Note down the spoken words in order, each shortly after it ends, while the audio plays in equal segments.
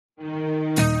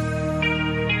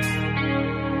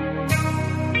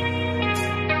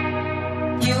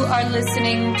are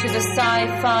listening to the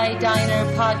Sci-Fi Diner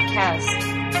podcast.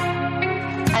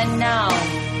 And now,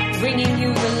 bringing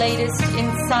you the latest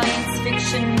in science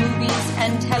fiction movies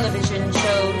and television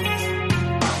shows.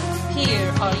 Here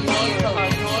are your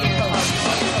hosts.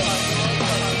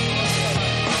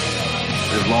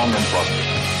 Live long and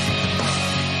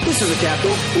prosper. This is the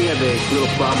captain. We have a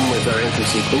little problem with our entry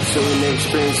sequence, so we may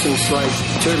experience some slight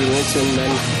turbulence and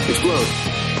then explode.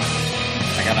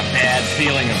 I got a bad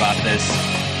feeling about this.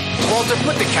 Walter,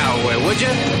 put the cow away, would you?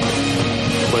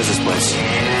 What is this place?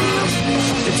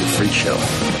 It's a freak show.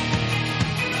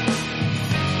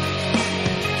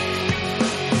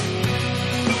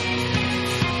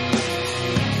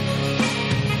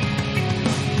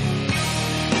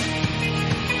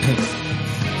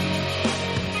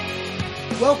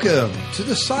 Welcome to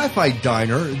the Sci-Fi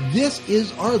Diner. This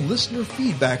is our listener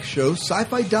feedback show,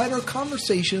 Sci-Fi Diner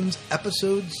Conversations,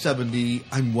 episode 70.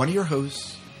 I'm one of your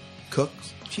hosts,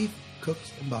 Chief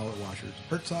Cooks and Bottle Washers,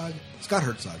 Scott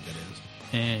Herzog, that is.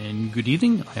 And good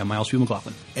evening, I am Miles P.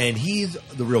 McLaughlin. And he's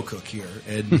the real cook here,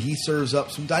 and he serves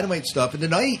up some dynamite stuff. And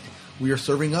tonight, we are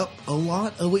serving up a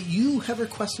lot of what you have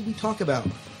requested we talk about,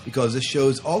 because this show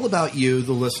is all about you,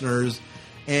 the listeners,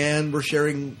 and we're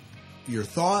sharing your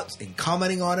thoughts and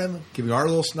commenting on them, giving our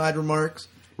little snide remarks,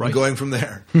 and going from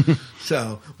there.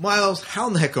 So, Miles, how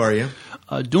in the heck are you?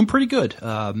 Doing pretty good.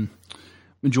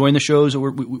 Enjoying the shows that we're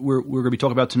going to be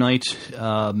talking about tonight.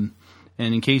 And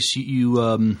in case you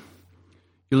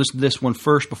listen to this one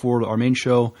first before our main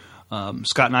show,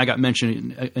 Scott and I got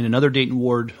mentioned in another Dayton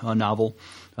Ward novel,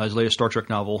 his latest Star Trek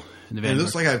novel. In the it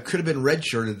looks like I could have been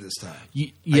redshirted this time.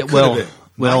 Well,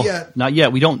 not yet. Not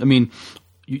yet. We don't. I mean,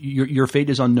 your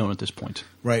fate is unknown at this point.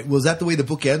 Right. Was that the way the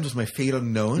book ends? Was my fate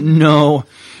unknown? No. Or is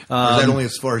that only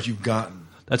as far as you've gotten?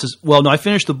 No, I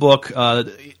finished the book. A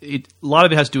lot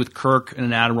of it has to do with Kirk and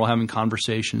an admiral having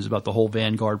conversations about the whole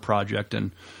Vanguard project,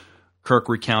 and Kirk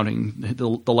recounting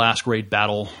the last great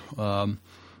battle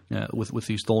with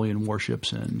these Tholian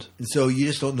warships. And so you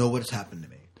just don't know what has happened to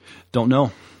me? Don't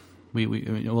know.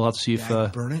 We'll have to see if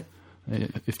burn it.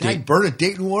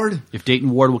 Dayton Ward? If Dayton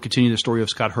Ward will continue the story of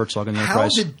Scott Herzog and the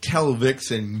Enterprise. How did Tel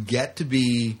Vixen get to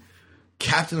be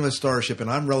captain of a starship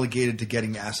and I'm relegated to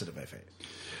getting acid in my face?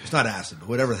 It's not acid, but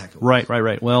whatever the heck it was.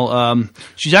 Right. Well,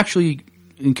 she's actually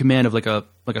in command of like a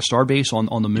star base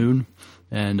on the moon,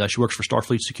 and she works for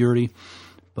Starfleet Security.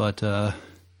 But,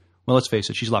 let's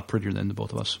face it, she's a lot prettier than the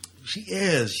both of us. She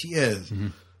is. Mm-hmm.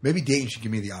 Maybe Dayton should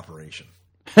give me the operation.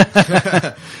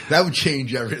 That would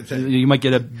change everything. You might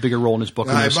get a bigger role in this book.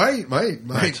 I might,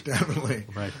 definitely.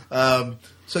 Right.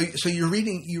 So you're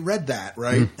reading. You read that,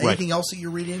 right? Anything else that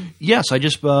you're reading? Yes, I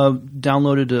just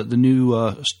downloaded the new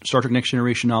Star Trek Next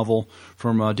Generation novel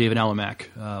from David Alamack,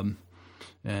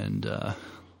 and I'm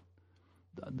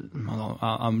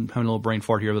having a little brain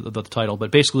fart here about the title,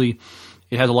 but basically,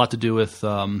 it has a lot to do with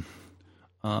Noonien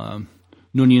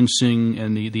Singh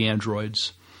and the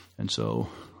androids, and so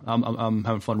I'm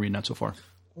having fun reading that so far.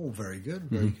 Oh, very good,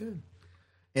 very good.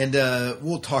 And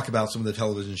we'll talk about some of the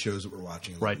television shows that we're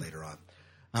watching later on.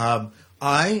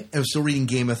 I am still reading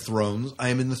Game of Thrones. I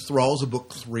am in the thralls of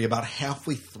book 3, about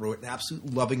halfway through it, and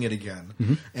absolutely loving it again.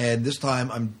 Mm-hmm. And this time,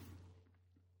 I'm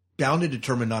bound and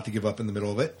determined not to give up in the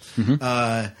middle of it. Mm-hmm.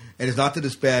 And it's not that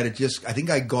it's bad. It just, I think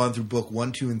I'd gone through book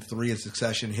 1, 2, and 3 in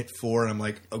succession, hit 4, and I'm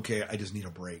like, okay, I just need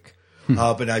a break.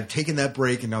 But I've taken that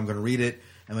break, and now I'm going to read it.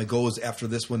 And my goal is after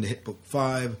this one to hit book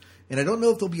 5. And I don't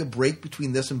know if there'll be a break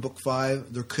between this and book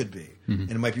 5. There could be. Mm-hmm.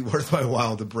 And it might be worth my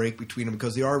while to break between them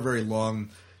because they are very long.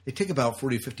 They take about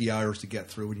 40 to 50 hours to get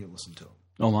through when you listen to them.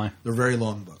 Oh, my. They're very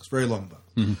long books.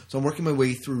 Mm-hmm. So I'm working my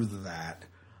way through that.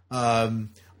 I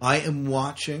am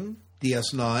watching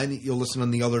DS9. You'll listen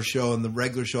on the other show. On the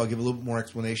regular show, I'll give a little bit more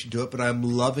explanation to it. But I'm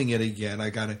loving it again.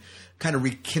 I got to kind of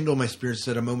rekindle my spirits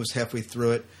that I'm almost halfway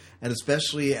through it. And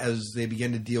especially as they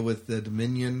begin to deal with the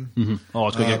Dominion. Mm-hmm. Oh,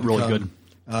 it's going to get really good.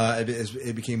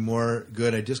 It became more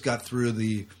good. I just got through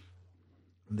the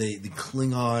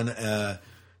Klingon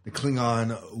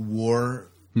war,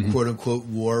 mm-hmm. quote unquote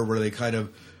war, where they kind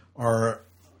of are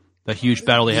that huge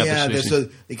battle they have. So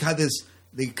they got this.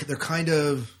 They're kind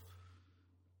of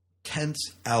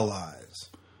tense allies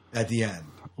at the end,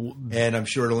 and I'm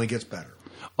sure it only gets better.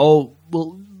 Oh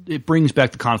well. It brings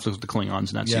back the conflict with the Klingons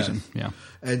in that season. Yeah.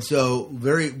 And so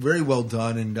very, very well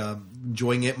done and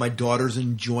enjoying it. My daughter's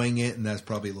enjoying it, and that's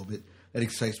probably a little bit – that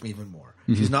excites me even more.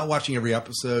 Mm-hmm. She's not watching every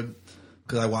episode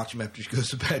because I watch them after she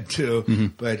goes to bed too, mm-hmm.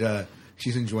 but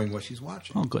she's enjoying what she's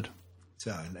watching. Oh, good.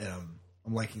 So and I'm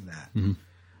liking that. Mm-hmm.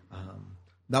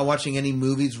 Not watching any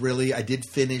movies really. I did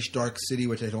finish Dark City,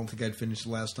 which I don't think I'd finished the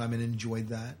last time, and enjoyed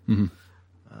that. Mm-hmm.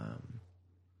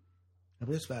 But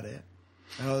that's about it.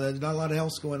 There's not a lot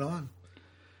else going on.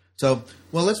 So,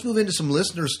 well, let's move into some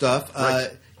listener stuff. Right.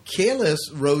 Kalis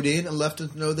wrote in and left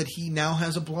us know that he now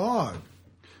has a blog.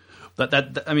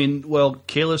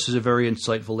 Kalis is a very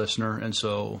insightful listener, and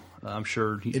so I'm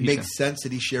sure it makes sense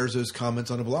that he shares those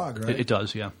comments on a blog, right? It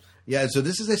does, yeah. Yeah, so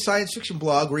this is a science fiction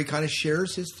blog where he kind of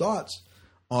shares his thoughts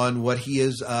on what he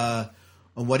is, on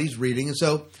what he's reading, and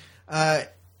so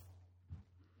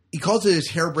he calls it his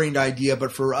harebrained idea.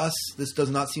 But for us, this does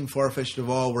not seem far-fetched at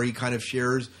all. Where he kind of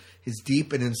shares his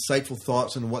deep and insightful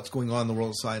thoughts on what's going on in the world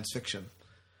of science fiction.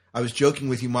 I was joking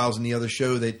with you, Miles, in the other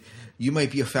show that you might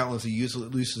be a fountain of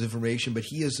useless information, but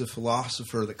he is a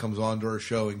philosopher that comes on to our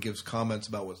show and gives comments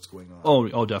about what's going on.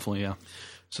 Oh, definitely, yeah.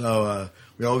 So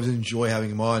we always enjoy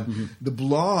having him on. Mm-hmm. The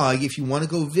blog, if you want to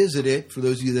go visit it, for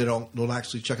those of you that don't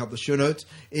actually check out the show notes,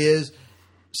 is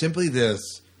simply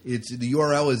this. The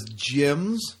URL is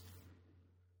Jim's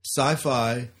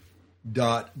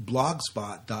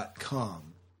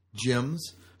sci-fi.blogspot.com.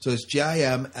 Jim's. So it's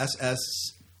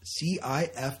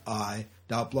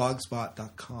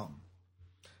JIMSSCIFI.blogspot.com.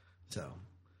 So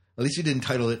at least you didn't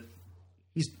title it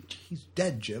He's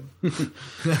dead, Jim.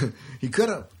 He could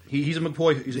have. He's a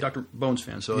McCoy. He's a Dr. Bones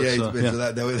fan. So yeah, so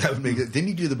that would make it. Didn't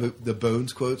he do the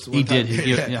Bones quotes? He did.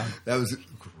 Yeah, that was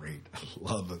great. I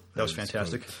love it. That was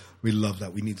fantastic. Quotes. We love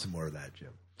that. We need some more of that,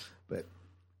 Jim. But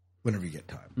whenever you get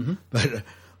time. Mm-hmm. But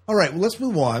all right, well, let's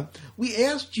move on. We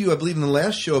asked you, I believe, in the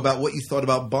last show about what you thought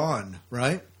about Bond,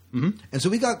 right? Mm-hmm. And so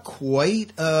we got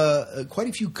quite a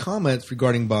few comments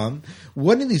regarding Bond.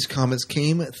 One of these comments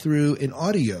came through an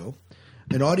audio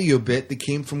bit that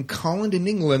came from Colin in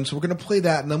England. So we're going to play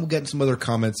that, and then we'll get some other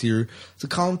comments here. So,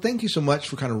 Colin, thank you so much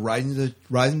for kind of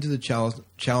rising to the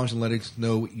challenge and letting us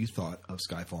know what you thought of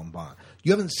Skyfall and Bond.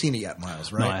 You haven't seen it yet,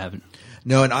 Miles, right? No, I haven't.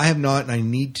 No, and I have not, and I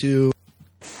need to.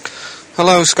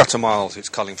 Hello, Scott and Miles. It's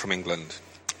Colin from England.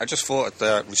 I just thought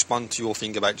I'd respond to your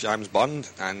thing about James Bond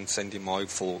and send in my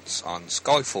thoughts on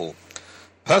Skyfall.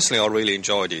 Personally, I really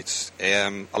enjoyed it.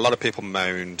 A lot of people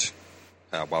moaned.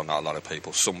 Well, not a lot of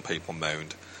people. Some people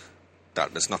moaned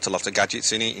that there's not a lot of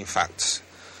gadgets in it. In fact,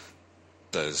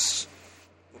 there's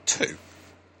 2.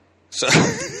 So,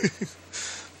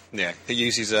 yeah, he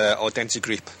uses a identity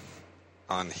grip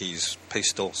on his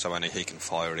pistol, so only he can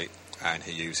fire it, and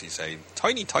he uses a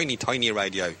tiny, tiny, tiny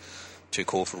radio to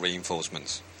call for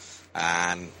reinforcements,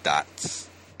 and that's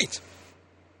it.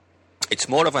 It's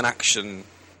more of an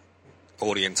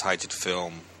action-orientated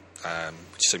film,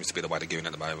 which seems to be the way they're going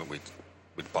at the moment with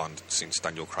Bond since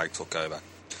Daniel Craig took over,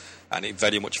 and it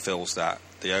very much feels that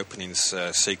the opening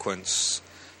sequence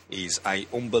is a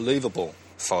unbelievable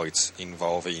fight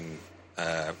involving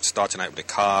starting out with a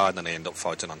car, and then they end up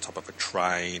fighting on top of a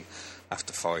train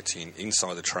after fighting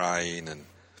inside the train, and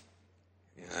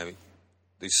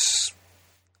this,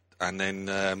 and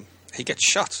then he gets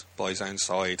shot by his own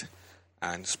side,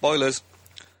 and spoilers,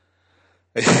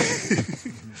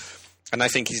 and I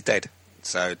think he's dead.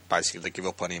 So basically they give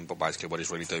up on him, but basically what he's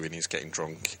really doing is getting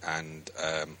drunk and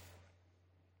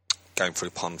going through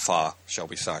Pond Far, shall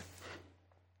we say,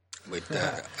 with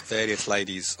various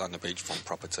ladies on the beachfront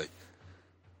property.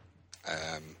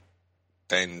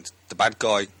 Then the bad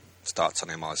guy starts on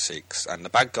MI6, and the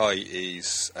bad guy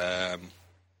is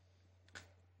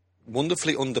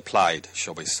wonderfully underplayed,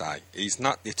 shall we say. He's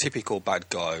not the typical bad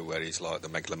guy where he's like the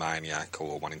megalomaniac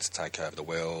or wanting to take over the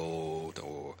world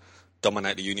or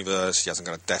dominate the universe. He hasn't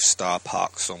got a Death Star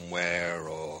parked somewhere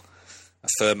or a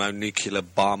thermonuclear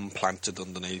bomb planted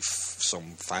underneath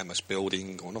some famous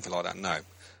building or nothing like that. No.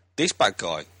 This bad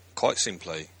guy, quite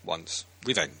simply, wants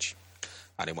revenge.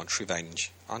 And he wants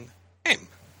revenge on M.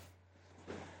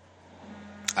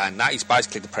 And that is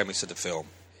basically the premise of the film.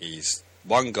 He's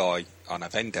one guy on a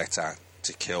vendetta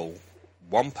to kill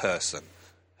one person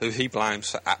who he blames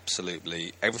for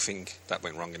absolutely everything that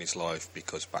went wrong in his life,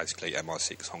 because basically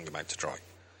MI6 hung him out to dry.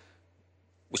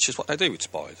 Which is what they do with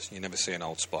spies. You never see an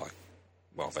old spy.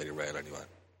 Well, very rare anyway.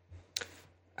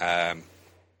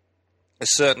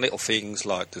 There's certain little things,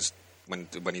 like there's, when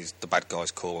the bad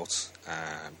guy's caught,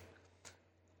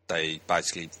 they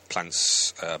basically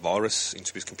plants a virus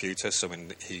into his computer, so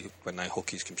when they hook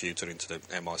his computer into the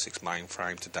MI6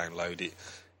 mainframe to download it,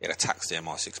 it attacks the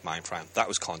MI6 mainframe. That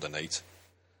was kind of neat.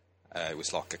 It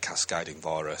was like a cascading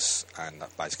virus, and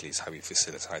that basically is how he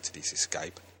facilitated his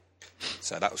escape.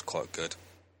 So that was quite good.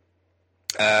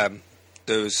 There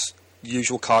was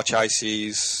usual car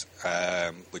chases,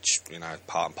 which,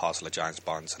 part and parcel of James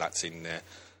Bond, so that's in there.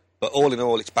 But all in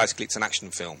all, it's an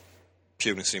action film,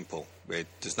 pure and simple.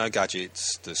 There's no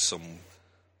gadgets. There's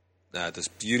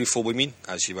beautiful women,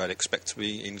 as you would expect to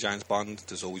be in James Bond.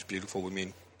 There's always beautiful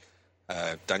women.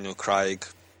 Daniel Craig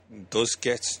does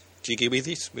get jiggy with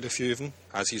it, with a few of them,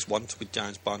 as he's wont with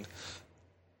James Bond.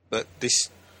 But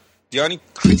the only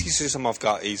criticism I've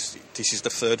got is this is the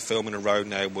third film in a row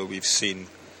now where we've seen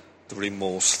the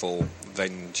remorseful,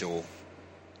 vengeful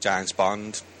James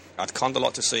Bond. I'd kind of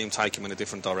like to see him take him in a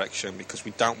different direction because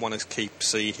we don't want to keep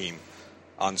seeing him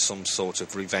on some sort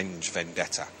of revenge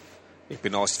vendetta. It'd be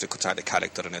nice if they could take the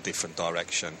character in a different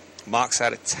direction. Marks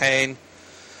out of 10.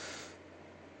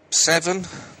 7.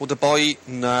 Would I buy it?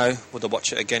 No. Would I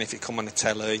watch it again if it come on the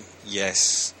telly?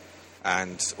 Yes.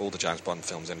 And all the James Bond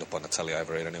films end up on the telly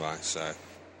over here anyway, so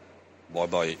why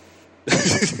buy it?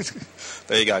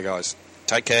 There you go, guys.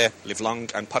 Take care, live long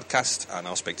and podcast, and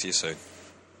I'll speak to you soon.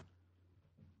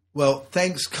 Well,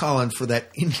 thanks, Colin, for that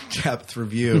in-depth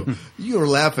review. You were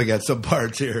laughing at some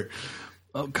parts here.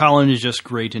 Colin is just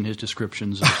great in his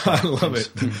descriptions. I love it.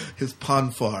 His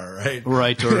ponfar, right?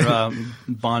 Right, or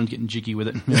Bond getting jiggy with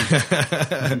it.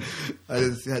 I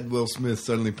just had Will Smith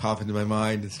suddenly pop into my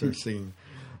mind and start singing.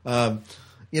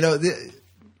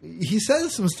 He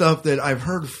says some stuff that I've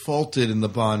heard faulted in the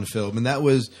Bond film, and that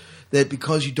was that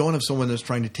because you don't have someone that's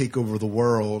trying to take over the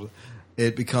world,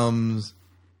 it becomes,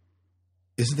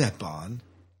 isn't that Bond?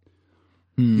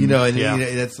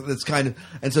 That's kind of,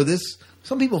 and so this,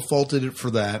 some people faulted it for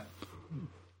that,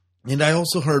 and I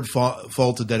also heard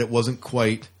faulted that it wasn't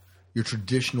quite your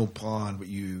traditional Bond, what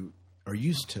you are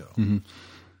used to. Mm-hmm.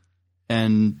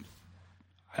 And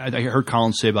I heard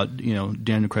Colin say about,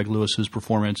 Daniel Craig Lewis's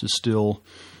performance is still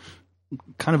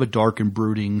kind of a dark and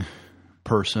brooding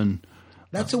person.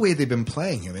 That's the way they've been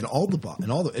playing him in all the.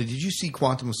 Did you see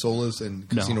Quantum of Solace and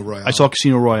Casino Royale? I saw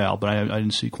Casino Royale, but I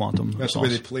didn't see Quantum. That's the way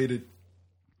they played it.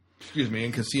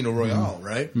 In Casino Royale, mm-hmm.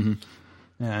 right?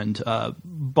 Mm-hmm. And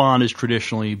Bond has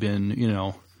traditionally been,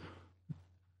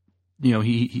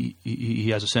 he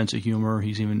has a sense of humor.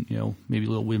 He's even, maybe a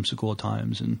little whimsical at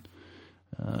times, and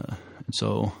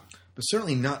so. But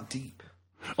certainly not deep.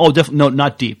 Oh, definitely no,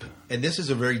 not deep. And this is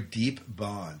a very deep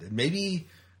Bond, and maybe.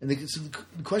 And the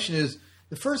question is,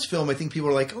 the first film, I think people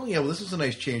are like, "Oh yeah, well, this is a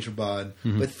nice change for Bond."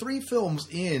 Mm-hmm. But 3 films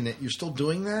in, you're still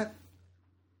doing that.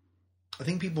 I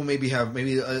think people maybe have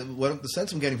what the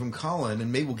sense I'm getting from Colin,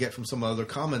 and maybe we'll get from some other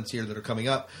comments here that are coming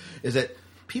up, is that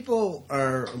people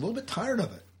are a little bit tired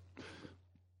of it.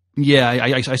 Yeah,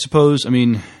 I suppose. I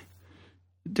mean,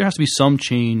 there has to be some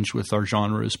change with our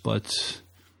genres, but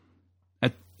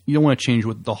you don't want to change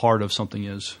what the heart of something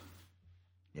is.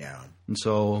 Yeah, and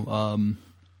so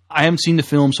I haven't seen the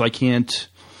film, so I can't.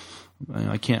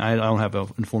 I don't have an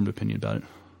informed opinion about it.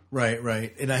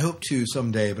 Right, and I hope to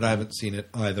someday, but I haven't seen it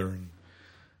either.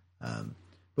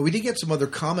 But we did get some other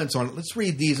comments on it. Let's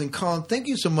read these. And Colin, thank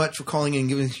you so much for calling in and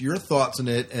giving us your thoughts on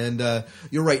it. And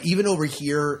you're right. Even over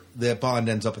here, the Bond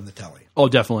ends up in the telly. Oh,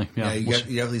 definitely. Yeah,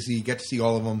 you get to see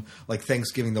all of them. Like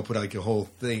Thanksgiving, they'll put like a whole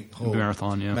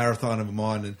marathon of them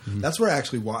on. And that's where I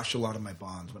actually watched a lot of my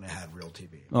Bonds when I had real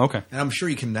TV. Oh, okay. And I'm sure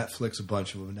you can Netflix a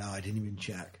bunch of them now. I didn't even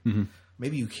check. Mm-hmm.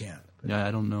 Maybe you can. Yeah,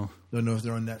 I don't know. Don't know if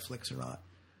they're on Netflix or not.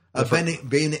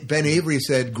 Ben Avery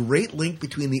said, great link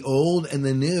between the old and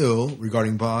the new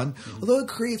regarding Bond, although it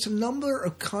creates a number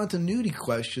of continuity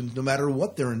questions no matter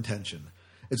what their intention.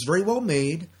 It's a very well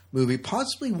made movie,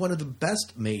 possibly one of the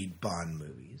best made Bond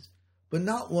movies, but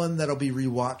not one that I'll be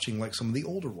rewatching like some of the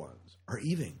older ones, or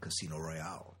even Casino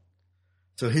Royale.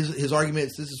 So his argument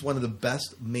is this is one of the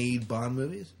best made Bond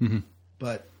movies,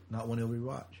 but not one he'll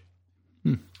rewatch.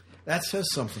 That says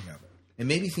something of it. And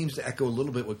maybe seems to echo a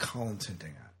little bit what Colin's hinting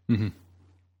at. Mm-hmm.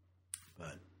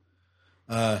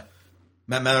 But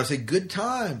Matt Mather said, good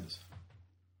times.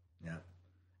 Yeah.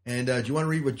 And do you want to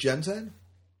read what Jen said?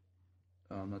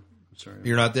 I'm sorry.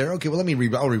 You're not there? Okay, well, let me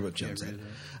read. I'll read what Jen said.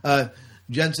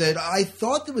 Jen said, I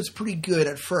thought that was pretty good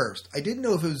at first. I didn't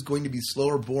know if it was going to be slow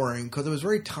or boring because I was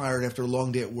very tired after a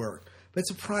long day at work. But it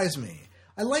surprised me.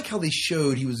 I like how they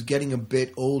showed he was getting a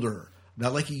bit older,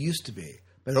 not like he used to be.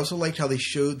 But I also liked how they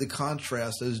showed the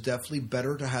contrast that it's definitely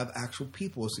better to have actual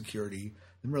people with security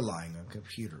than relying on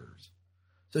computers.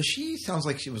 So she sounds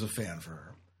like she was a fan for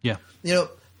her. Yeah.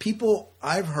 People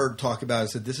I've heard talk about it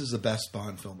said this is the best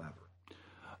Bond film ever.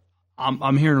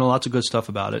 I'm hearing lots of good stuff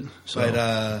about it.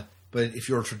 So. But if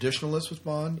you're a traditionalist with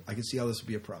Bond, I can see how this would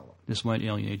be a problem. This might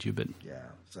alienate you a bit. Yeah.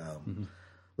 So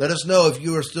let us know if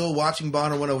you are still watching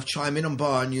Bond or want to chime in on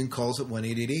Bond. You can call us at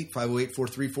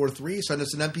 1-888-508-4343. Send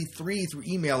us an MP3 through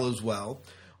email as well.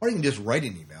 Or you can just write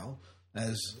an email,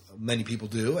 as many people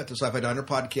do, at the SciFi Diner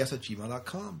Podcast at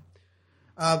gmail.com.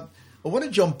 I want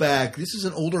to jump back. This is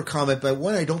an older comment, but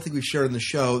one I don't think we've shared in the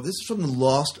show. This is from The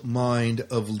Lost Mind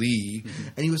of Lee,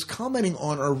 and he was commenting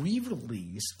on our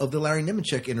re-release of the Larry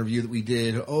Nemeczek interview that we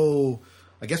did.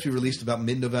 I guess we released about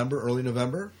mid-November, early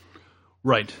November.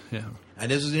 Right. Yeah.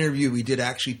 And this is an interview we did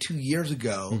actually 2 years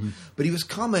ago, but he was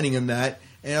commenting on that,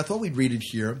 and I thought we'd read it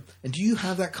here. And do you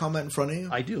have that comment in front of you?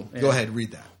 I do. Go ahead,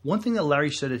 read that. One thing that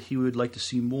Larry said that he would like to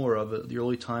see more of at the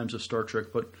early times of Star Trek,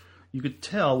 but you could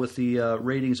tell with the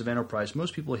ratings of Enterprise,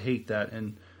 most people hate that,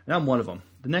 and I'm one of them.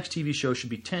 The next TV show should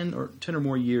be 10 or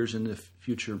more years in the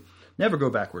future. Never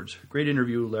go backwards. Great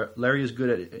interview. Larry is good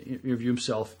at interview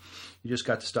himself. You just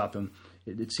got to stop him.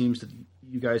 It seems that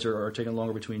you guys are taking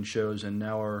longer between shows, and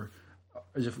now are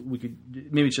as if we could.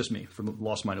 Maybe it's just me from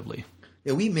Lost Mind of Lee.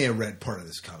 Yeah, we may have read part of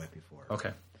this comment before.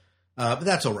 Okay, but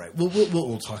that's all right.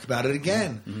 We'll talk about it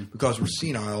again because we're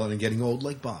senile and getting old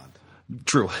like Bond.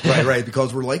 True. Right.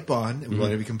 Because we're like Bond, and we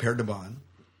want to be compared to Bond.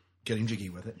 Getting jiggy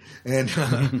with it,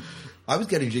 and I was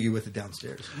getting jiggy with it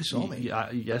downstairs. You saw me.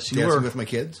 Yes, you dancing were with my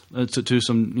kids. To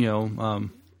some,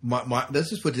 let's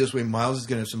just put it this way: Miles is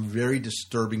going to have some very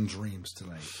disturbing dreams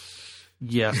tonight.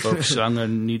 Yeah, folks, I'm going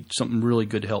to need something really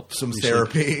good help. Some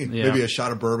therapy, Yeah. maybe a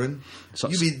shot of bourbon.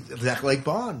 You'd be exactly like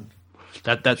Bond.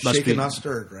 That must shaken, be not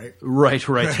stirred, right?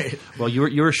 Right. Well,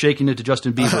 you were shaking it to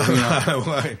Justin Bieber.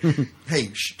 You know.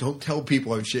 Hey, don't tell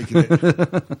people I'm shaking it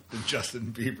to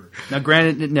Justin Bieber. Now,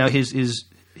 granted,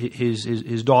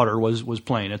 his daughter was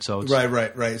playing it, so it's,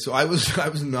 right. So I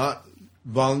was not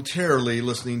voluntarily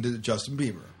listening to Justin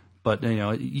Bieber. But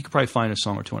you could probably find a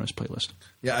song or two on his playlist.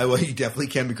 Yeah, well, you definitely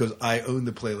can because I own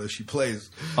the playlist she plays.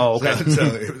 Oh, okay. So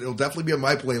it'll definitely be on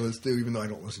my playlist too, even though I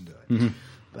don't listen to it.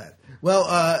 But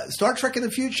Star Trek in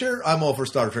the future. I'm all for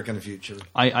Star Trek in the future.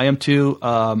 I am too.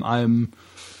 I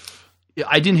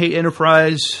didn't hate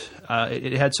Enterprise.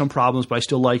 It had some problems, but I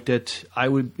still liked it. I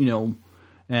would,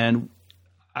 and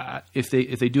if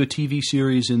they do a TV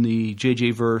series in the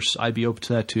JJ verse, I'd be open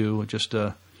to that too. Just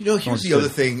here's the other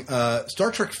thing.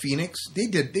 Star Trek Phoenix, they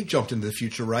jumped into the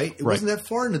future, right? It wasn't that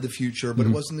far into the future, but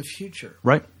it was in the future.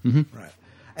 Right. Right.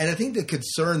 And I think the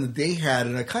concern that they had,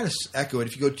 and I kind of echo it,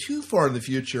 if you go too far in the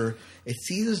future, it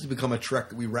ceases to become a Trek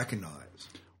that we recognize.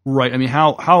 Right. I mean,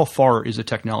 how far is the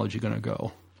technology going to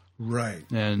go? Right.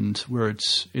 And where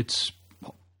it's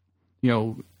I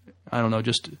don't know,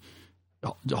 just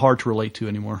hard to relate to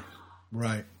anymore.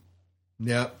 Right.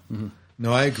 Yep.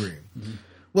 No, I agree.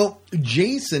 Well,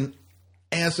 Jason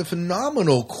asked a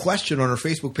phenomenal question on our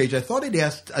Facebook page. I thought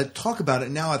I'd talk about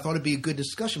it now. I thought it'd be a good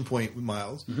discussion point with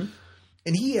Miles.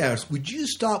 And he asked, would you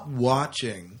stop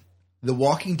watching The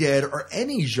Walking Dead or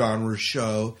any genre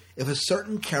show if a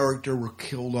certain character were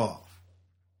killed off?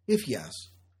 If yes,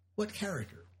 what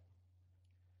character?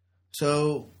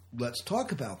 So let's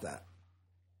talk about that.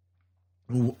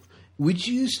 Would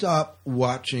you stop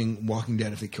watching Walking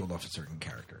Dead if they killed off a certain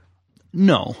character?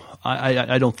 No,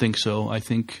 I don't think so. I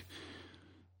think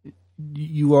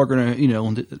you are going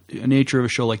to, the nature of a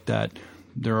show like that,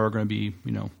 there are going to be,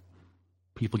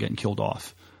 people getting killed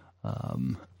off.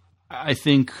 I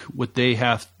think what they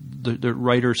have, the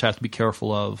writers have to be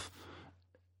careful of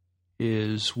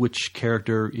is which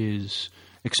character is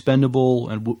expendable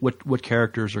and what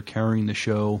characters are carrying the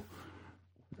show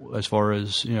as far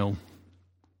as, who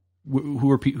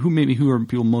are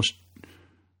people most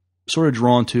sort of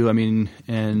drawn to. I mean,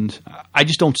 and I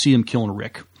just don't see him killing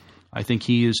Rick. I think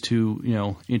he is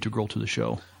too, integral to the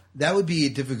show. That would be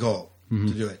difficult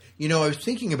to do it. I was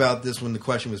thinking about this when the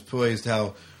question was posed,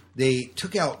 how they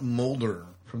took out Mulder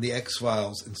from the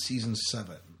X-Files in season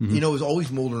 7. It was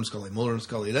always Mulder and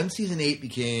Scully. Then season 8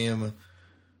 became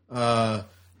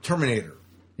Terminator.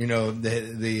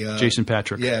 The Jason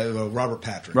Patrick. Yeah, Robert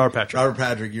Patrick.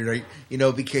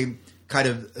 Became kind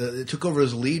of took over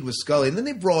as lead with Scully, and then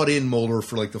they brought in Mulder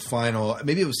for like the final.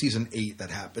 Maybe it was season 8 that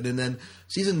happened, and then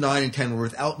season 9 and 10 were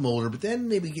without Mulder. But then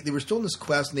they were still in this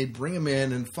quest, and they'd bring him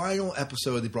in, and final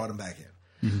episode they brought him back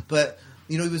in. But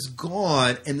he was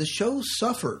gone, and the show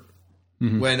suffered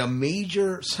when a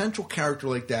major central character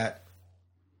like that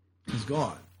is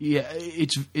gone. Yeah,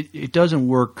 it doesn't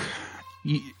work.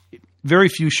 Very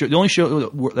few shows. The only show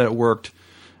that it worked.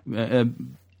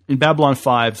 In Babylon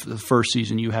 5, the first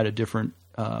season, you had a different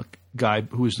guy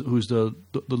who's the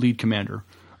lead commander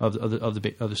of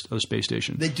the space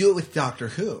station. They do it with Doctor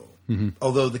Who,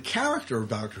 although the character of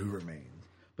Doctor Who remains.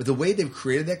 But the way they've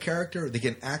created that character, they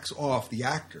can axe off the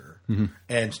actor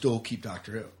and still keep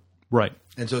Doctor Who. Right.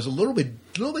 And so it's a little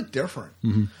bit different.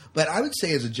 But I would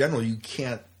say, as a general, you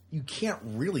can't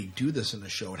really do this in a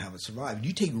show and have it survive.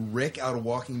 You take Rick out of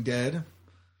Walking Dead.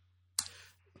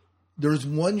 There's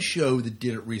one show that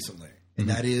did it recently, and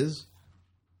that is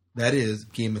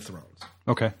Game of Thrones.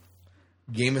 Okay.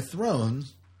 Game of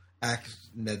Thrones acts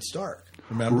Ned Stark,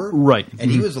 remember? Right.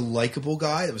 And he was a likable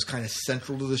guy that was kind of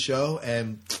central to the show,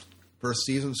 and first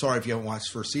season. Sorry if you haven't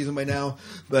watched the first season by now,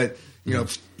 but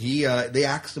they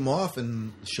axed him off,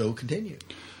 and the show continued.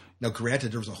 Now,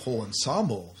 granted, there was a whole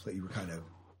ensemble that you were kind of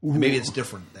maybe it's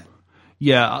different then.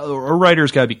 Yeah, a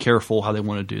writer's got to be careful how they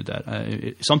want to do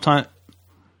that. Sometimes,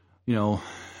 in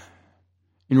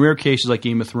rare cases like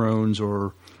Game of Thrones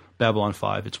or Babylon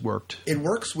 5, it's worked. It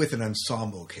works with an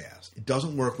ensemble cast. It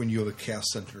doesn't work when you have a cast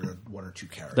centered on one or two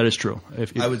characters. That is true.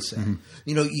 I would say. Mm-hmm.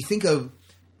 You think of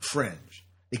Fringe.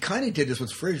 They kind of did this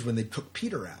with Fringe when they took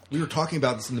Peter out. We were talking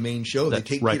about this in the main show. They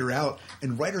take Peter out,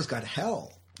 and writers got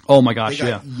hell. Oh my gosh!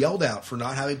 They got yelled out for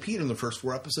not having Peter in the first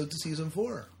 4 episodes of season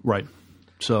 4. Right.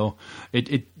 So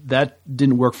that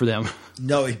didn't work for them.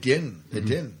 No, it didn't. It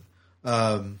didn't.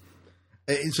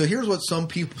 So here's what some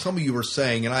of you were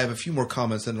saying, and I have a few more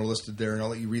comments that are listed there, and I'll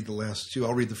let you read the last 2.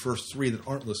 I'll read the first 3 that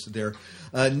aren't listed there.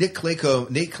 Nate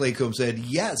Claycomb said,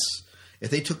 yes,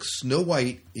 if they took Snow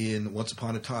White in Once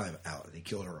Upon a Time out, they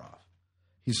killed her off.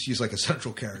 She's like a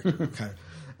central character. Kind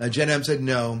of. Jen M said,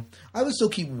 no, I would still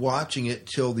keep watching it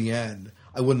till the end.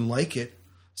 I wouldn't like it,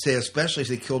 say especially if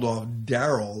they killed off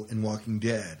Daryl in Walking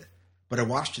Dead, but I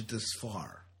watched it this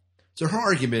far. So her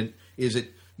argument is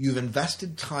that you've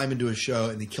invested time into a show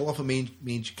and they kill off a main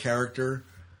character,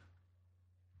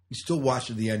 you still watch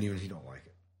it to the end even if you don't like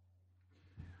it.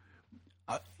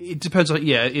 It depends on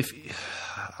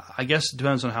I guess it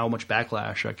depends on how much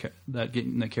backlash that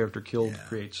getting that character killed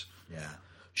creates. Yeah.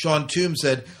 Sean Toomb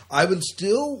said, I would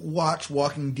still watch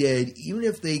Walking Dead even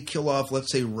if they kill off,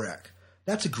 let's say, Rick.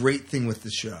 That's a great thing with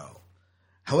the show.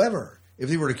 However, if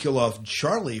they were to kill off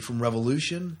Charlie from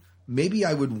Revolution, maybe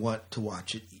I would want to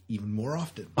watch it even more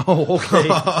often. Oh,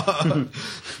 okay.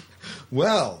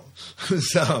 Well,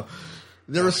 so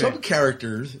there are some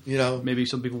characters, maybe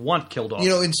some people want killed off.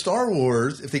 In Star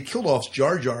Wars, if they killed off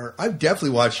Jar Jar, I've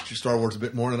definitely watched Star Wars a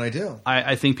bit more than I do.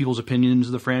 I think people's opinions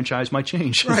of the franchise might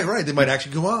change. Right. They might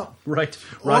actually go up. Right.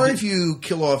 Or if you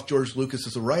kill off George Lucas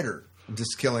as a writer. I'm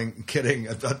just kidding.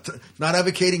 Not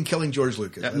advocating killing George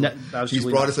Lucas. He's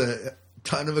brought us a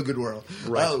ton of a good world.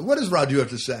 Right. What does Rod have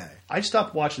to say? I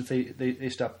stopped watching. They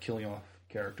stopped killing off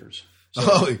characters.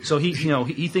 So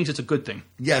he thinks it's a good thing.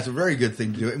 Yeah, it's a very good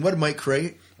thing to do. And what did Mike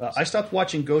create? I stopped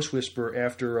watching Ghost Whisperer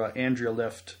after Andrea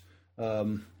left.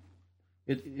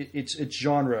 It's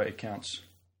genre. It counts.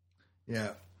 Yeah,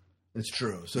 it's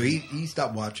true. So he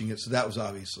stopped watching it. So that was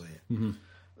obviously it.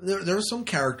 Mm-hmm. There are some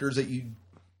characters that you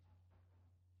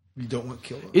don't want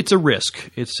killed. It's a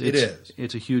risk. It is.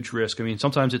 It's a huge risk. I mean,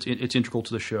 sometimes it's integral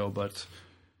to the show, but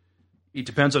it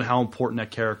depends on how important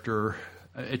that character.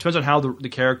 It depends on how the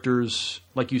characters,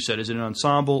 like you said, is it an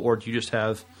ensemble or do you just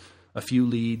have a few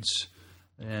leads,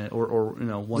 or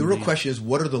one? The real lead? question is,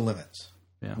 what are the limits?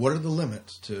 Yeah. What are the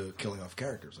limits to killing off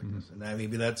characters like this? And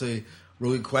maybe that's a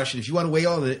really good question. If you want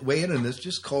to weigh in on this,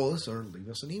 just call us or leave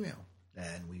us an email.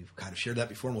 And we've kind of shared that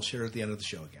before, and we'll share it at the end of the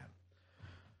show again.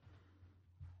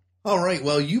 All right.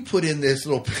 Well, you put in this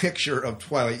little picture of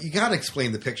Twilight. You got to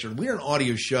explain the picture. We're an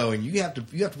audio show, and you have to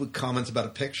put comments about a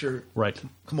picture. Right.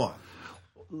 Come on.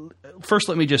 First,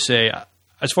 let me just say,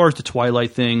 as far as the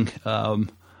Twilight thing,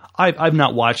 I've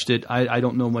not watched it. I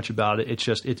don't know much about it. It's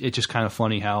just kind of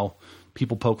funny how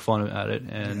people poke fun at it.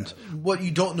 And what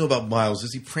you don't know about Miles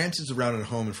is he prances around at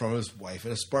home in front of his wife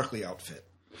in a sparkly outfit.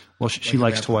 Well, she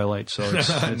likes Twilight, so it's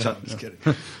no, I'm just kidding.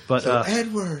 But so,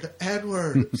 Edward.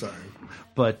 Sorry.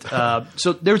 But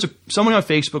so there's someone on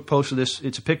Facebook posted this.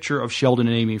 It's a picture of Sheldon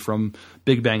and Amy from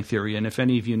Big Bang Theory, and if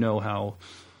any of you know how,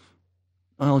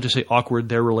 I'll just say awkward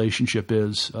their relationship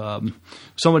is,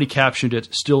 somebody captioned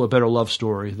it "Still a better love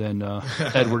story than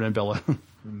Edward and Bella."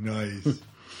 Nice.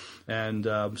 And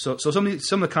so some of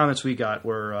the comments we got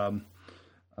were.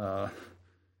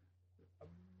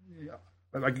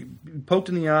 I poked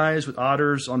in the eyes with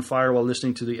otters on fire while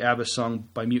listening to the ABBA sung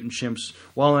by Mutant Chimps.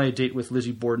 While on a date with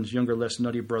Lizzie Borden's younger, less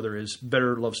nutty brother is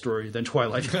better love story than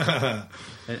Twilight.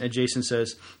 and Jason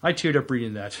says, I teared up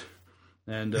reading that.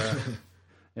 And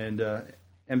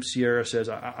M. Sierra says,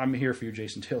 I'm here for you,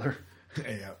 Jason Taylor.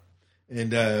 Yeah.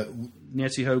 And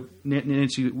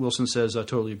Nancy Wilson says, I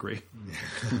totally agree.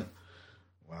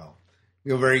 Wow.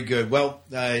 Very good. Well,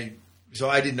 so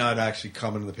I did not actually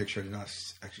comment on the picture. I did not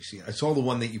actually see it. I saw the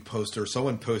one that you posted, or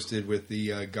someone posted with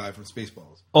the guy from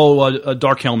Spaceballs. Oh, a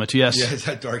Dark Helmet, yes. Yeah, it's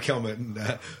that Dark Helmet and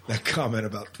that comment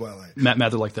about Twilight. Matt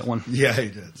Mather liked that one. Yeah, he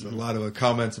did. So a lot of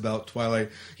comments about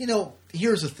Twilight.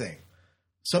 Here's the thing.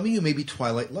 Some of you may be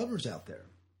Twilight lovers out there.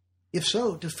 If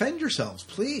so, defend yourselves,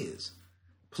 please.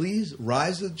 Please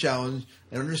rise to the challenge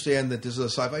and understand that this is a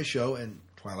sci-fi show and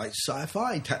Twilight's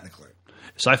sci-fi, technically.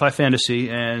 Sci-fi fantasy,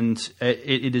 and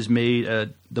it has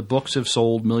made the books have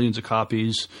sold millions of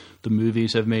copies. The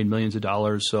movies have made millions of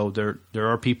dollars. So there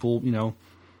are people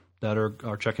that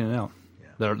are checking it out,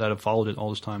 that have followed it all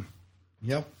this time.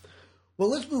 Yep. Well,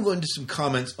 let's move on to some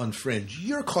comments on Fringe.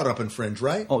 You're caught up in Fringe,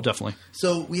 right? Oh, definitely.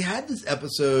 So we had this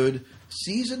episode,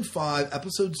 Season 5,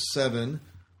 Episode 7,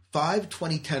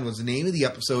 5/2010 was the name of the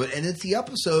episode, and it's the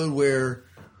episode where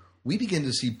we begin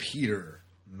to see Peter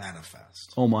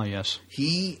manifest. Oh my, yes.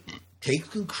 He takes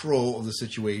control of the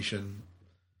situation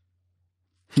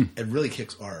and really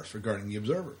kicks arse regarding the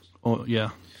observers. Oh,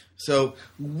 yeah. So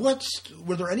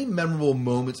were there any memorable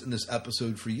moments in this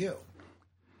episode for you?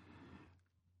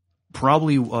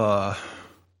 Probably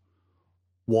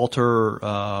Walter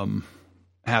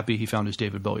happy he found his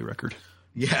David Bowie record.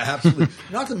 Yeah, absolutely.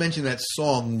 Not to mention that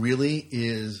song really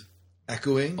is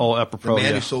echoing. Oh, apropos, The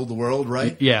Man Who Sold the World,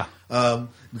 right? Yeah.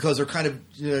 Because they're kind of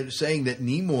saying that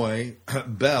Nimoy,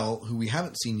 Bell, who we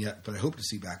haven't seen yet, but I hope to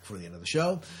see back before the end of the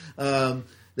show,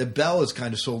 that Bell has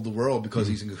kind of sold the world because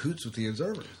he's in cahoots with the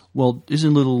observers. Well, isn't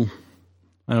a little,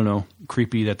 I don't know,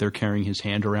 creepy that they're carrying his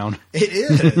hand around? It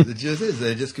is. It just is.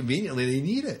 They just conveniently, they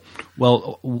need it.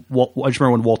 Well, I just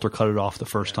remember when Walter cut it off the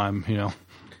first time,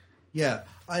 Yeah.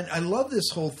 I love this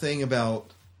whole thing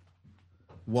about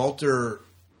Walter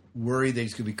worried that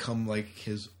he's going to become like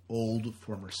his old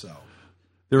former self.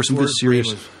 There were some good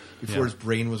serious... Before his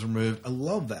brain was removed. I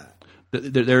love that.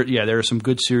 There are some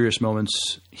good serious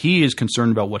moments. He is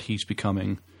concerned about what he's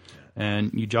becoming.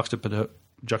 And you juxtapose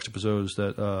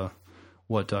that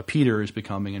what Peter is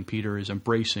becoming, and Peter is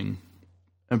embracing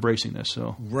this.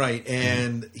 So right,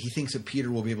 and he thinks that Peter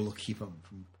will be able to keep him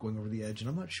from going over the edge, and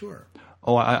I'm not sure.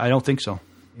 Oh, I don't think so.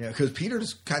 Yeah, because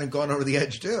Peter's kind of gone over the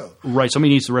edge too. Right,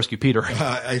 somebody needs to rescue Peter.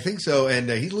 I think so, and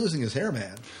he's losing his hair,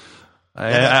 man.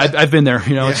 I've been there,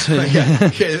 What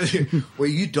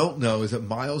you don't know is that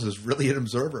Miles is really an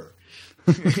observer.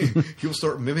 He'll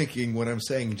start mimicking what I'm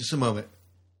saying in just a moment.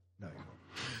 No, you won't.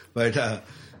 But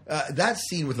that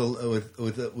scene with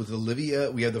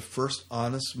Olivia, we have the first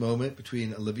honest moment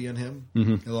between Olivia and him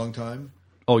in a long time.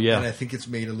 Oh yeah, and I think it's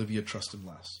made Olivia trust him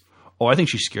less. Oh, I think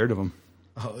she's scared of him.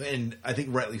 Oh, and I think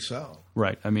rightly so.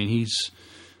 Right. I mean, he's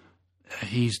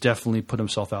definitely put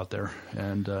himself out there,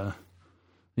 and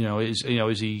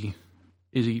is he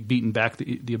beating back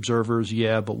the observers?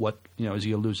 Yeah, but what is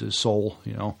he gonna lose his soul?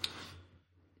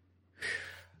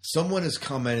 Someone has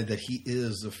commented that he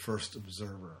is the first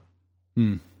observer.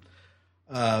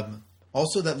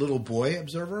 Also, that little boy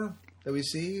observer that we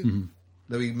see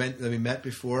that we met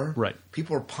before. Right.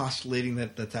 People are postulating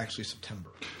that that's actually September.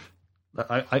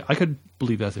 I could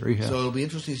believe that theory. Yeah. So it'll be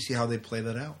interesting to see how they play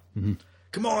that out.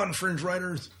 Come on, Fringe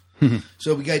writers.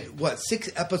 So we got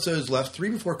 6 episodes left: 3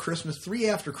 before Christmas, 3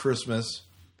 after Christmas,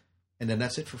 and then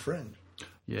that's it for Fringe.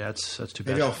 Yeah, that's too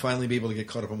bad. Maybe I'll finally be able to get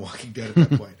caught up on Walking Dead at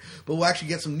that point. But we'll actually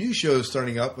get some new shows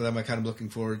starting up that I'm kind of looking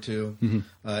forward to.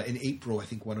 In April, I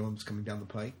think one of them is coming down the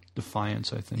pike.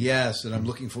 Defiance, I think. Yes, and I'm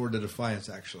looking forward to Defiance,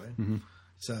 actually.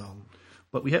 So,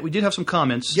 but we did have some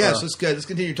comments. Yes, let's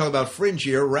continue to talk about Fringe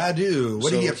here. Radu,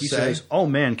 what do you have to say? Says, oh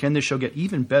man, can this show get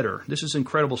even better? This is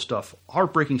incredible stuff.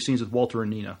 Heartbreaking scenes with Walter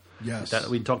and Nina. Yes.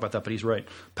 We didn't talk about that, but he's right.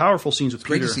 Powerful scenes with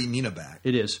Peter. Great to see Nina back.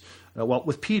 It is.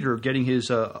 With Peter getting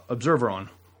his observer on.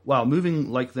 Wow,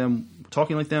 moving like them,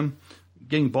 talking like them,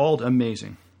 getting bald,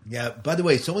 amazing. Yeah, by the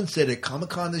way, someone said at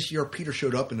Comic-Con this year, Peter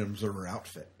showed up in an observer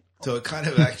outfit. So it kind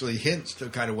of actually hints to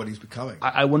kind of what he's becoming.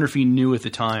 I wonder if he knew at the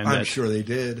time. I'm sure they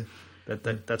did.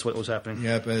 That's what was happening.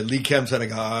 Yeah, but Lee Kemp had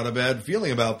a bad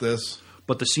feeling about this.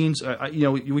 But the scenes,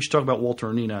 we should talk about Walter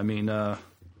and Nina. I mean, at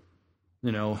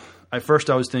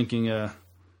first I was thinking,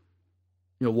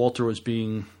 Walter was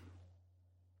being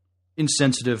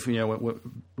insensitive,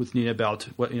 with Nina about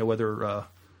whether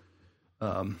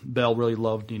Bell really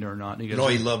loved Nina or not. And all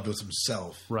he loved was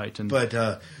himself, right? But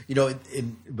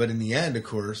in the end, of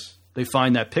course, they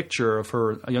find that picture of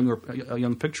her, a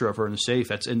young picture of her in the safe.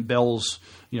 That's in Bell's,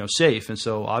 safe, and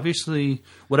so obviously,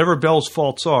 whatever Bell's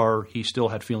faults are, he still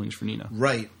had feelings for Nina.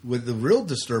 Right. With the real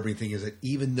disturbing thing is that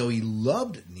even though he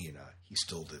loved Nina, he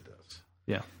still did this.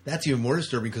 Yeah, that's even more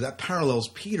disturbing because that parallels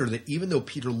Peter. That even though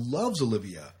Peter loves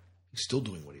Olivia, he's still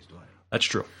doing what he's doing. That's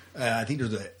true. I think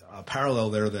there's a parallel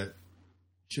there that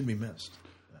shouldn't be missed.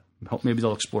 Maybe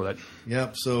they'll explore that.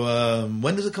 Yeah. So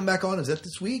when does it come back on? Is that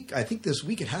this week? I think this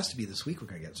week. It has to be this week. We're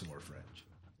going to get some more Fringe.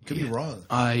 Could be wrong.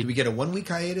 Do we get a 1 week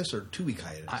hiatus or 2 week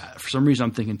hiatus? For some reason,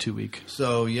 I'm thinking 2 week.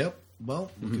 So yep.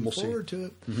 Well, looking forward to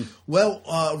it. Mm-hmm.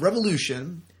 Well,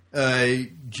 Revolution.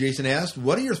 Jason asked,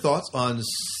 "What are your thoughts on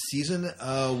season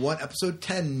 1, episode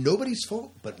 10? Nobody's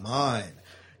fault but mine."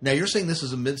 Now you're saying this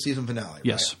is a mid-season finale, right?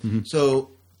 Yes. Mm-hmm.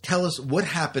 So tell us what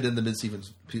happened in the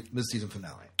mid-season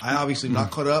finale. I obviously am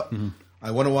not caught up.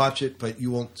 I want to watch it, but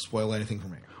you won't spoil anything for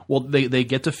me. Well, they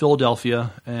get to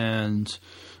Philadelphia, and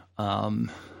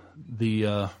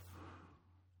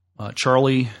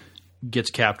Charlie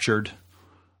gets captured.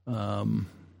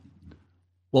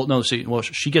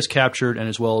 She gets captured, and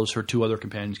as well as her two other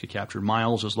companions get captured.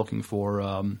 Miles is looking for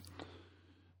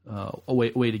a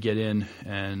way to get in,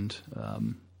 and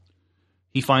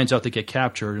he finds out they get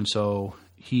captured, and so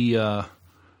he I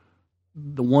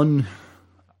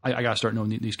got to start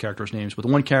knowing these characters' names, but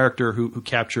the one character who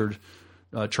captured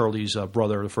Charlie's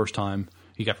brother the first time,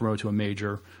 he got promoted to a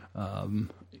major.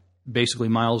 Basically,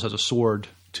 Miles has a sword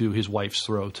to his wife's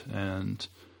throat, and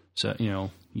said,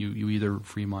 you either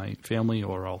free my family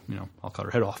or I'll cut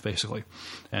her head off, basically.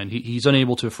 And he's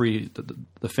unable to free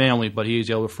the family, but he is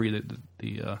able to free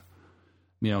his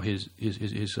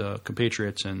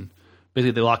compatriots, and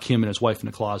basically they lock him and his wife in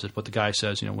the closet. But the guy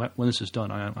says, when this is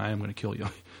done, I am going to kill you.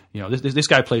 This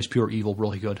guy plays pure evil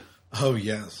really good. Oh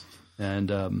yes.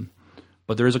 And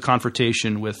but there is a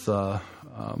confrontation with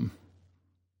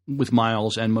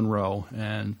Miles and Monroe,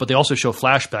 but they also show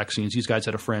flashback scenes. These guys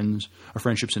had a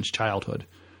friendship since childhood,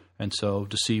 and so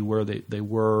to see where they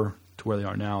were to where they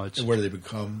are now, and where they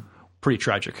become pretty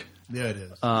tragic. Yeah, it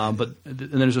is. And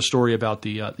then there's a story about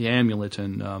the amulet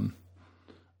and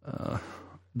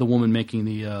the woman making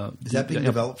the. Is that being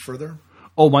developed further?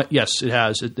 Oh yes, it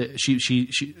has. She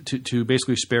to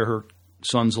basically spare her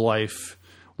son's life.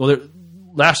 Well,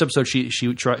 last episode, she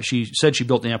said she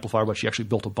built an amplifier, but she actually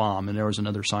built a bomb. And there was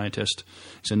another scientist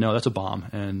who said, "No, that's a bomb."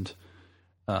 And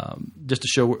just to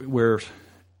show where,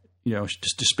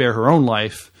 just to spare her own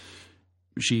life,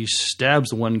 she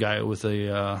stabs the one guy with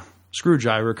a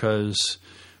screwdriver because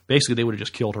basically they would have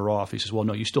just killed her off. He says, "Well,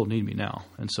 no, you still need me now."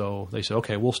 And so they said,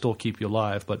 "Okay, we'll still keep you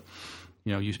alive, but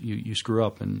you screw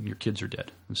up and your kids are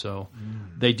dead." And so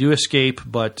they do escape,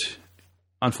 but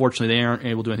unfortunately, they aren't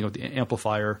able to do anything with the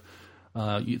amplifier.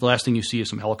 The last thing you see is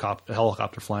some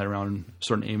helicopter flying around and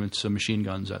starting to aim at some machine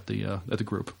guns at the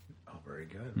group. Oh, very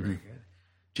good, very good.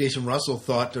 Jason Russell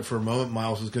thought that for a moment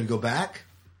Miles was going to go back.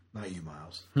 Not you,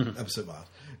 Miles. Episode Miles.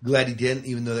 Glad he didn't,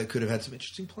 even though that could have had some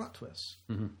interesting plot twists.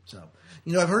 So,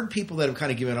 I've heard people that have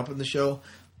kind of given up on the show.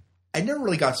 I never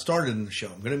really got started in the show,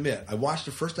 I'm going to admit. I watched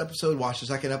the first episode, watched the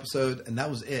second episode, and that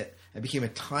was it. It became a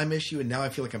time issue, and now I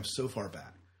feel like I'm so far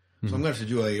back. So I'm going to have to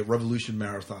do a Revolution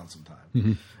marathon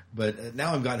sometime. But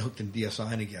now I've gotten hooked in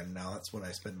DSi again. Now that's what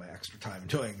I spend my extra time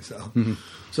doing. So,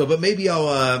 but maybe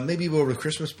I'll maybe over the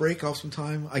Christmas break off some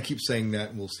time. I keep saying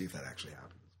that, and we'll see if that actually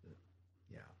happens. But,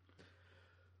 yeah.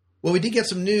 Well, we did get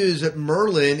some news that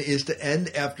Merlin is to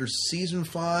end after season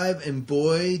 5, and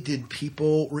boy, did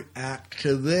people react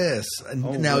to this.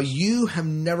 Now, you have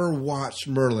never watched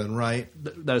Merlin, right?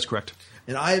 That is correct.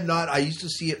 And I have not. I used to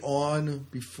see it on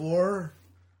before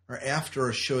or after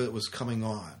a show that was coming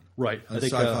on. Right. On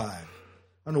Sci-Fi. I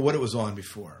don't know what it was on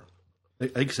before. I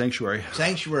think Sanctuary.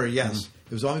 Sanctuary, yes.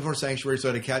 It was on before Sanctuary, so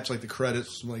I had to catch the credits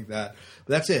or something like that.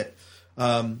 But that's it.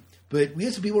 But we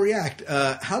had some people react.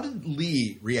 How did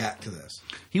Lee react to this?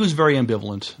 He was very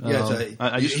ambivalent.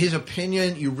 His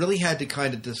opinion, you really had to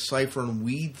kind of decipher and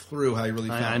weed through how he really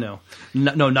felt. I know.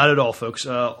 No, not at all, folks.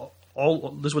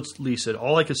 This is what Lee said.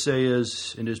 All I could say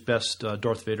is, in his best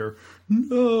Darth Vader,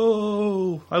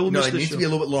 no, I will miss this show. No, it needs to be a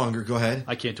little bit longer. Go ahead.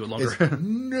 I can't do it longer.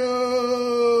 No.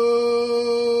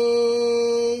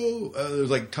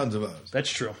 There's tons of those. That's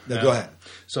true. Go ahead.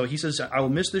 So he says, I will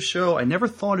miss this show. I never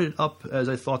thought it up as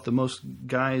I thought the most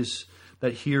guys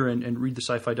that hear and read the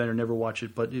Sci-Fi Diner never watch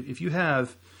it. But if you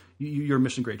have, you're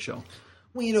missing a great show.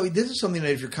 Well, this is something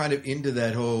that if you're kind of into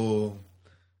that whole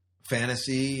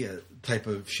fantasy type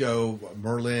of show,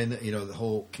 Merlin, the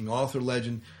whole King Arthur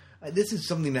legend, this is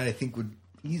something that I think would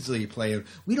easily play in.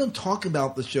 We don't talk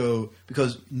about the show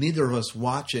because neither of us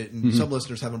watch it, and some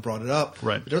listeners haven't brought it up.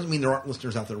 Right. It doesn't mean there aren't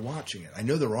listeners out there watching it. I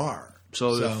know there are.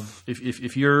 So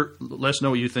if you're, let us know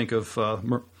what you think of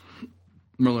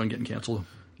Merlin getting canceled.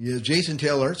 Yeah, Jason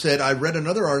Taylor said, I read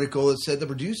another article that said the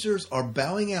producers are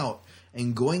bowing out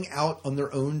and going out on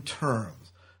their own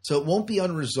terms, so it won't be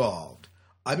unresolved.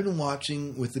 I've been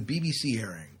watching with the BBC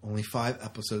airing, only 5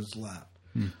 episodes left.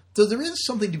 So there is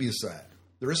something to be said.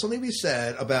 There is something to be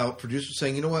said about producers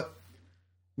saying, you know what,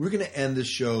 we're going to end this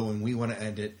show and we want to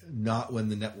end it, not when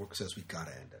the network says we got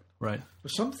to end it. Right.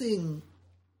 There's something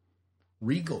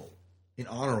regal and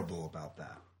honorable about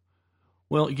that.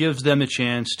 Well, it gives them a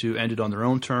chance to end it on their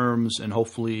own terms and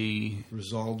hopefully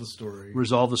resolve the story,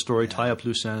 yeah. Tie up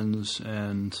loose ends,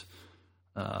 and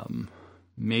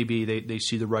maybe they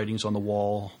see the writings on the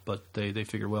wall, but they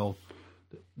figure, well,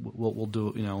 we'll do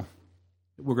it.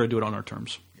 We're going to do it on our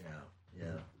terms.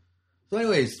 Yeah. So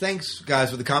anyways, thanks,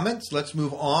 guys, for the comments. Let's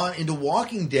move on into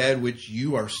Walking Dead, which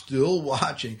you are still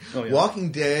watching. Oh, yeah.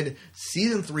 Walking Dead,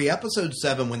 Season 3, Episode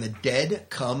 7, When the Dead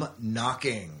Come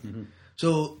Knocking. Mm-hmm.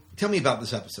 So tell me about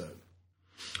this episode.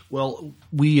 Well,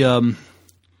 we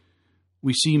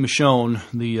see Michonne,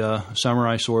 the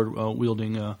samurai sword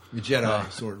wielding the Jedi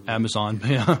sword Amazon.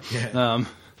 Yeah.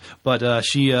 But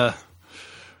she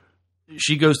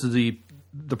goes to the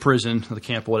prison, the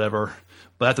camp, or whatever.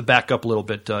 But I have to back up a little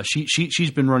bit.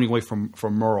 She's been running away from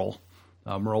Merle.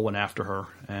 Merle went after her,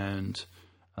 and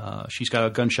she's got a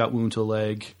gunshot wound to the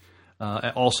leg.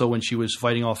 Also, when she was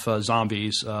fighting off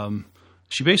zombies,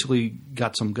 she basically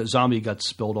got some zombie guts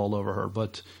spilled all over her.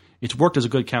 But it's worked as a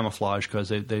good camouflage because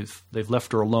they've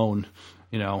left her alone.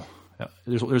 You know,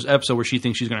 there's an episode where she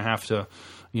thinks she's going to have to,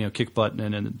 kick butt,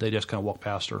 and then they just kind of walk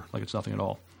past her like it's nothing at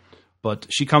all. But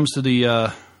she comes to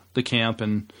the camp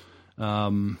and.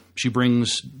 She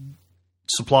brings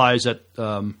supplies that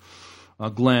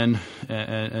Glenn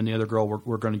and the other girl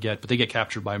were going to get, but they get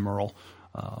captured by Merle,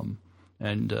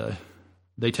 and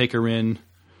they take her in,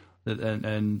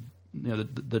 and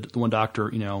the one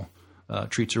doctor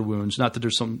treats her wounds. Not that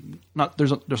there's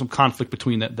some conflict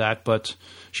between that, but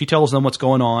she tells them what's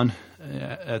going on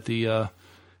at the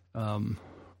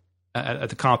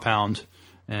compound,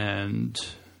 and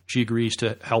she agrees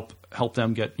to help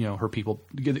them get her people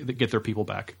get their people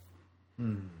back.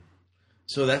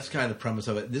 So that's kind of the premise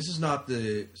of it. This is not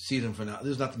the season finale.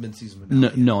 This is not the mid-season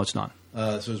finale. No, it's not.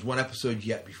 So there's one episode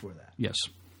yet before that. Yes,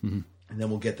 mm-hmm. And then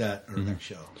we'll get that in our next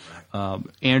show. Right?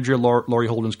 Andrea Laurie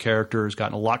Holden's character has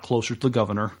gotten a lot closer to the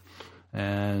governor,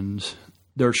 and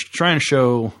they're trying to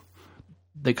show.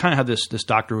 They kind of have this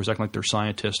doctor who's acting like they're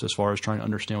scientists as far as trying to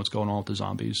understand what's going on with the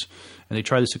zombies, and they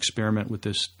try this experiment with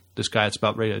this guy that's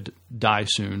about ready to die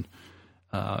soon.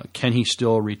 Can he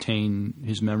still retain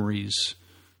his memories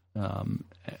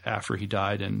after he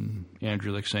died? And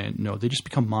Andrew saying, no, they just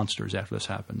become monsters after this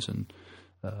happens. And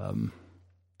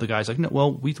the guy's like, no,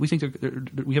 well, we think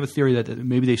we have a theory that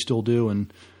maybe they still do.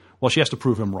 And well, she has to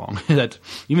prove him wrong. That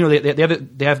even though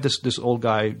they have this old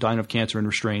guy dying of cancer in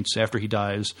restraints, after he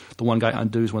dies, the one guy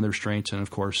undoes one of the restraints, and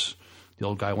of course, the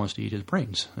old guy wants to eat his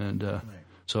brains. And right.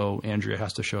 So Andrea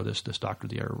has to show this doctor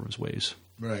the error of his ways.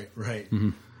 Right.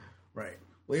 Mm-hmm. Right.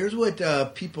 Well, here's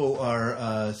what people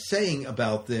are saying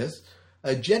about this.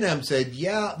 Jen M said,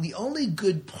 yeah, the only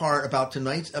good part about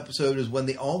tonight's episode is when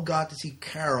they all got to see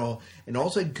Carol and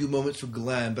also had good moments for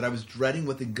Glenn, but I was dreading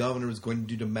what the governor was going to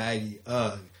do to Maggie.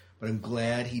 Ugh. But I'm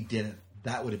glad he didn't.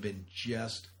 That would have been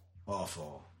just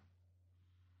awful.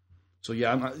 So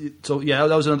that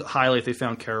was a highlight. They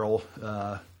found Carol.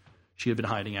 She had been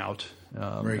hiding out.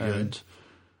 Very good.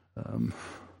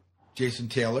 Jason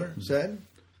Taylor said,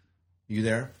 "You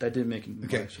there?" That didn't make it.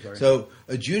 Okay. So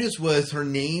Judas was her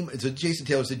name. So Jason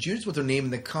Taylor said Judas was her name in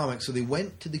the comic. So they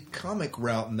went to the comic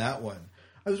route in that one.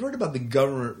 I was worried about the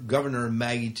governor and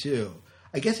Maggie too.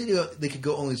 I guess they could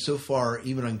go only so far,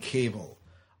 even on cable.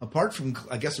 Apart from,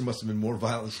 I guess there must have been more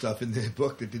violent stuff in the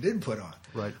book that they didn't put on.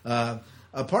 Right.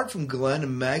 Apart from Glenn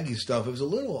and Maggie's stuff, it was a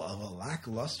little of a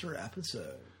lackluster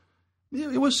episode. Yeah,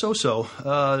 it was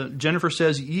so-so. Jennifer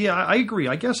says, yeah, I agree.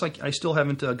 I guess I still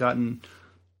haven't gotten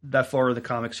that far in the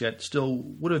comics yet. Still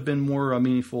would have been more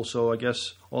meaningful. So I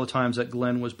guess all the times that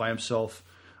Glenn was by himself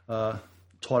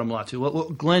taught him a lot too. Well,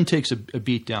 Glenn takes a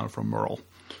beat down from Merle.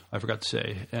 I forgot to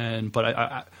say, but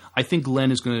I think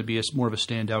Glenn is going to be more of a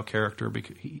standout character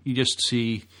because you just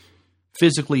see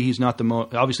physically he's not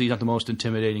obviously he's not the most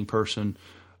intimidating person,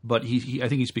 but I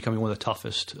think he's becoming one of the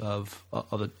toughest of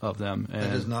them. And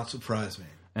that does not surprise me.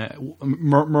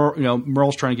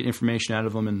 Merle's trying to get information out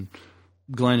of him, and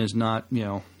Glenn is not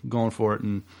going for it.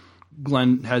 And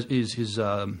Glenn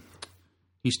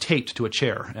he's taped to a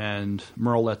chair, and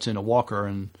Merle lets in a walker,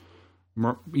 and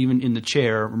even in the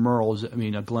chair,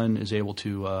 Glenn is able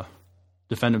to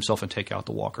defend himself and take out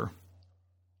the walker.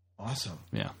 Awesome.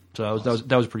 Yeah. So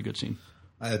that was a pretty good scene.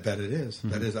 I bet it is. Mm-hmm.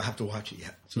 That is. I have to watch it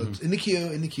yet. So it's in the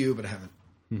queue, but I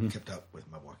haven't kept up with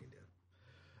my Walking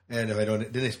Dead. And if I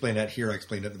didn't explain that here, I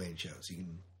explained it in the main show, so you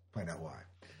can find out why.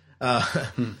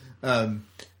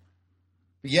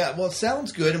 Yeah, well, it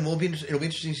sounds good, and it'll be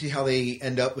interesting to see how they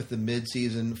end up with the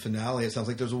mid-season finale. It sounds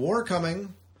like there's a war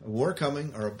coming, or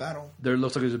a battle. There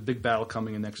looks like there's a big battle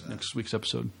coming in next week's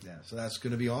episode. Yeah, so that's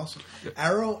going to be awesome. Yep.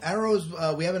 Arrow's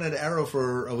we haven't had Arrow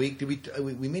for a week.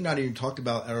 We may not even talked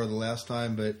about Arrow the last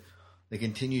time, but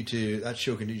that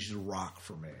show continues to rock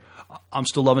for me. I'm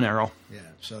still loving Arrow. Yeah,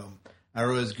 so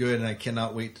Arrow is good, and I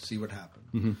cannot wait to see what happens.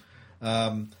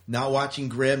 Mm-hmm. Not watching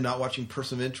Grimm, not watching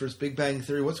Person of Interest, Big Bang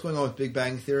Theory. What's going on with Big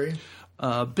Bang Theory?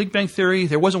 Big Bang Theory,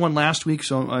 there wasn't one last week,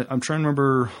 so I'm trying to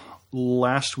remember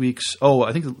last week's. Oh,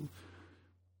 I think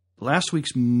last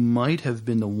week's might have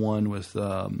been the one with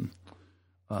Will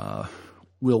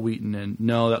Wheaton, and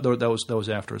no, that was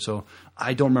after. So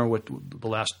I don't remember what the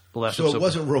last. So episode. It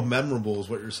wasn't real memorable, is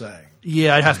what you're saying.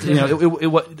 Yeah, I'd have to. I mean,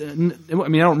 I don't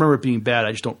remember it being bad.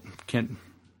 I just can't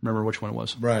remember which one it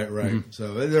was. Right. Mm-hmm.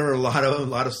 So there are a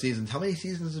lot of seasons. How many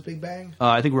seasons is Big Bang?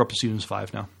 I think we're up to seasons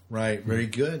 5 now. Right. Very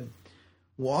good.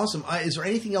 Well, awesome. Is there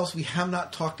anything else we have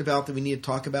not talked about that we need to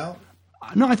talk about?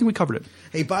 No, I think we covered it.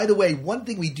 Hey, by the way, one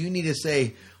thing we do need to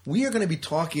say, we are going to be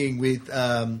talking with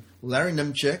Larry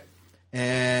Nemechek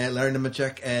and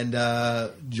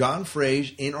John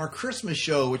Frage in our Christmas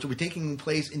show, which will be taking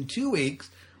place in 2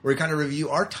 weeks, where we kind of review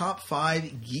our top 5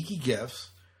 geeky gifts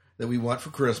that we want for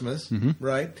Christmas,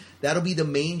 right? That'll be the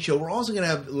main show. We're also going to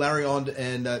have Larry on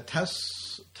and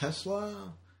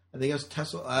Tesla. I think it's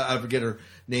Tesla. I forget her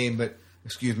name, but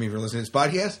excuse me for listening to this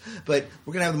podcast. But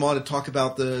we're going to have them on to talk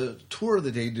about the tour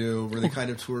that they do, where they kind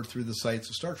of tour through the sites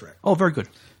of Star Trek. Oh, very good.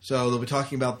 So they'll be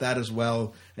talking about that as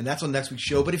well, and that's on next week's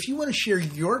show. But if you want to share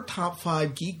your top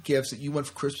 5 geek gifts that you want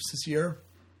for Christmas this year,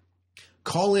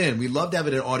 call in. We'd love to have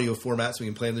it in audio format so we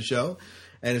can play on the show.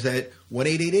 And it's at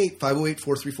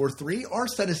 1-888-508-4343, or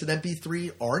send us an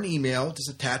MP3 or an email. Just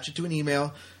attach it to an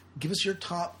email. Give us your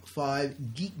top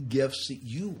 5 geek gifts that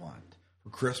you want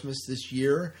for Christmas this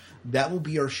year. That will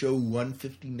be our show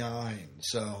 159.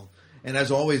 So, and as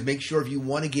always, make sure if you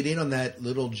want to get in on that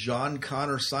little John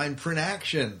Connor signed print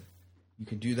action, you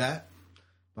can do that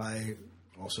by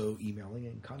also emailing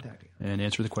and contacting and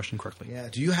answer the question correctly. Yeah.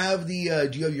 Do you have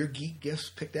your geek gifts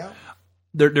picked out?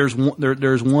 There's one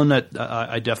that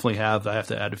I definitely have. I have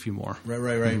to add a few more. Right.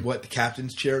 Mm-hmm. What, the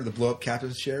captain's chair, the blow-up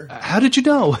captain's chair? How did you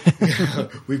know?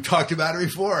 We've talked about it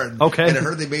before. Okay. And I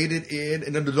heard they made it in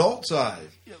an adult size.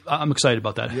 I'm excited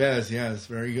about that. Yes.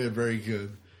 Very good.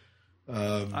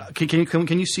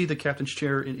 Can you see the captain's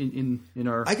chair in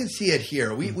our? I can see it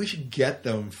here. We should get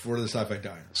them for the Sci-Fi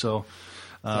Diner. So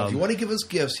if you want to give us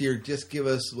gifts here, just give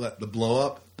us the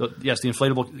blow-up. The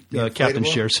inflatable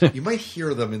captain's chairs. You might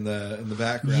hear them in the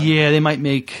background. Yeah, they might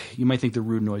make. You might think the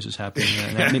rude noise is happening.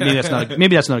 Maybe that's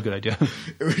not a good idea.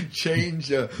 It would change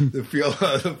the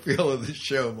feel of the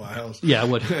show, Miles. Yeah, it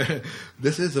would.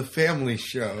 This is a family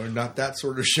show, not that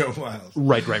sort of show, Miles.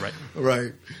 Right.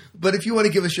 But if you want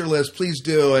to give us your list, please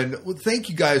do. And thank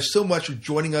you guys so much for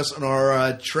joining us on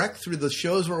our trek through the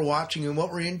shows we're watching and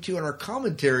what we're into and our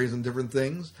commentaries on different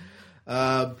things.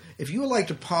 If you would like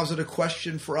to posit a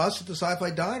question for us at the Sci-Fi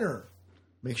Diner,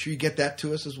 make sure you get that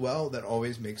to us as well. That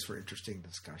always makes for interesting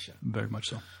discussion. Very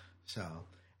much so.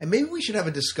 And maybe we should have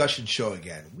a discussion show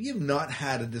again. We have not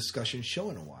had a discussion show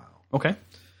in a while. Okay.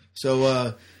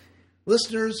 So,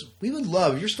 listeners, we would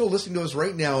love, if you're still listening to us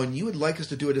right now and you would like us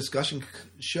to do a discussion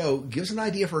show, give us an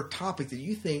idea for a topic that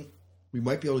you think we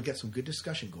might be able to get some good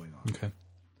discussion going on. Okay.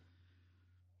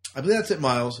 I believe that's it,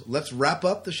 Miles. Let's wrap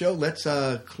up the show. Let's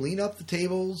clean up the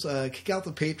tables, kick out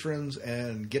the patrons,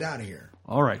 and get out of here.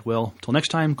 All right. Well, till next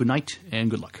time, good night and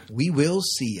good luck. We will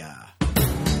see ya.